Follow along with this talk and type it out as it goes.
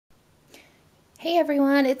Hey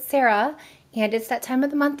everyone, it's Sarah, and it's that time of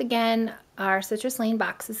the month again. Our Citrus Lane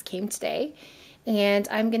boxes came today, and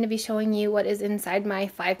I'm going to be showing you what is inside my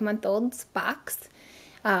 5-month-old's box.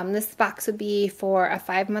 This box would be for a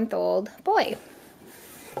 5-month-old boy.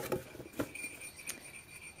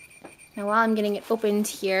 Now while I'm getting it opened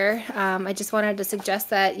here, I just wanted to suggest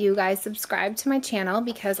that you guys subscribe to my channel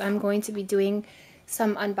because I'm going to be doing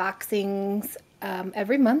some unboxings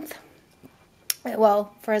every month.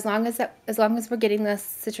 Well, for as long as we're getting this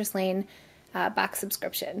Citrus Lane box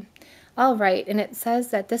subscription. All right, and it says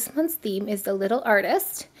that this month's theme is The Little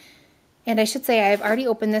Artist. And I should say I've already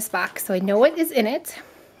opened this box, so I know what is in it.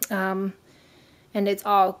 And it's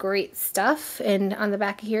all great stuff. And on the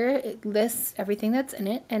back here, it lists everything that's in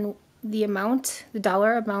it and the amount, the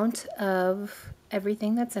dollar amount of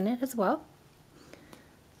everything that's in it as well.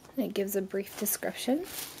 And it gives a brief description.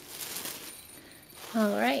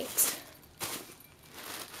 All right.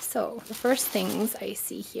 So the first things I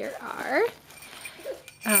see here are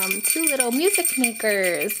 2 little music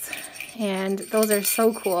makers, and those are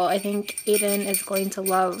so cool. I think Aiden is going to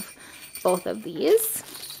love both of these.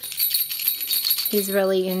 He's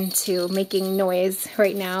really into making noise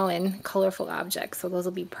right now and colorful objects, so those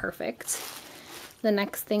will be perfect. The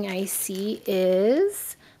next thing I see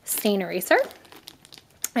is stain eraser,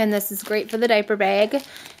 and this is great for the diaper bag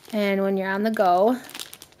and when you're on the go.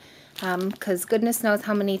 Because goodness knows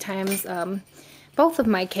how many times both of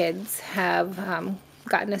my kids have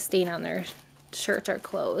gotten a stain on their shirt or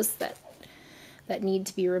clothes that need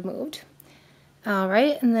to be removed.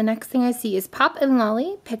 Alright, and the next thing I see is Pop and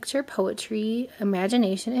Lolly, Picture, Poetry,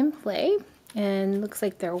 Imagination, and Play. And looks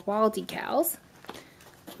like they're wall decals.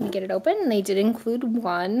 Let me get it open, and they did include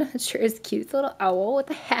one. It sure is cute. It's a little owl with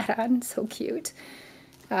a hat on. So cute.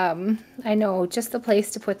 I know just the place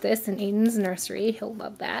to put this in Aiden's nursery. He'll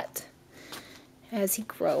love that as he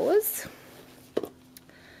grows.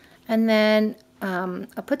 And then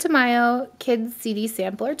a Putumayo Kids CD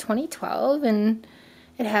Sampler 2012, and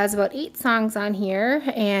it has about 8 songs on here,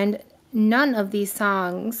 and none of these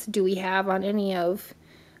songs do we have on any of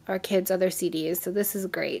our kids' other CDs, so this is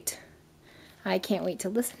great. I can't wait to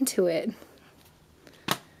listen to it.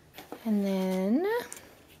 And then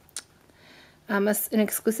an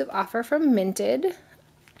exclusive offer from Minted.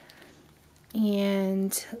 And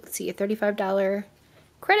let's see, a $35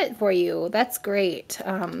 credit for you. That's great.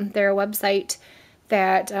 They're a website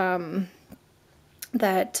that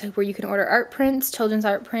where you can order art prints, children's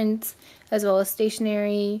art prints, as well as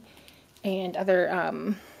stationery and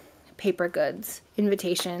other paper goods,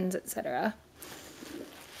 invitations, etc.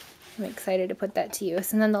 I'm excited to put that to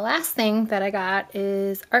use. And then the last thing that I got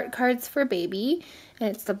is art cards for baby,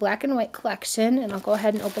 and it's the black and white collection, and I'll go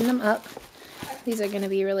ahead and open them up. These are going to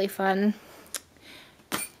be really fun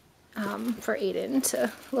for Aiden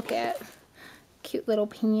to look at. Cute little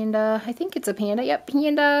panda. I think it's a panda. Yep,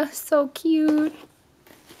 panda. So cute.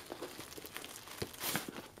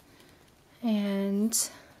 And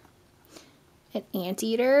an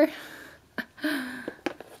anteater.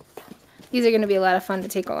 These are going to be a lot of fun to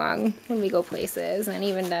take along when we go places, and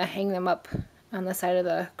even to hang them up on the side of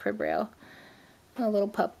the crib rail. A little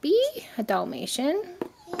puppy, a Dalmatian.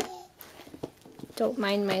 Don't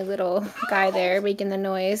mind my little guy there making the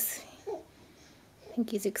noise. I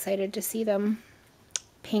think he's excited to see them.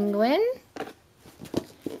 Penguin.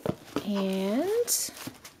 And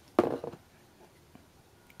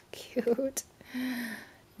cute.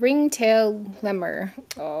 Ringtail lemur.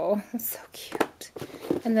 Oh, that's so cute.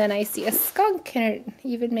 And then I see a skunk, and it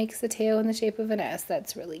even makes the tail in the shape of an S.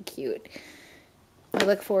 That's really cute. I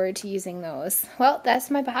look forward to using those. Well, that's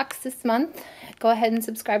my box this month. Go ahead and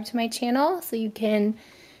subscribe to my channel so you can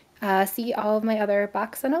see all of my other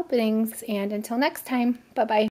box unopenings. And until next time, bye-bye.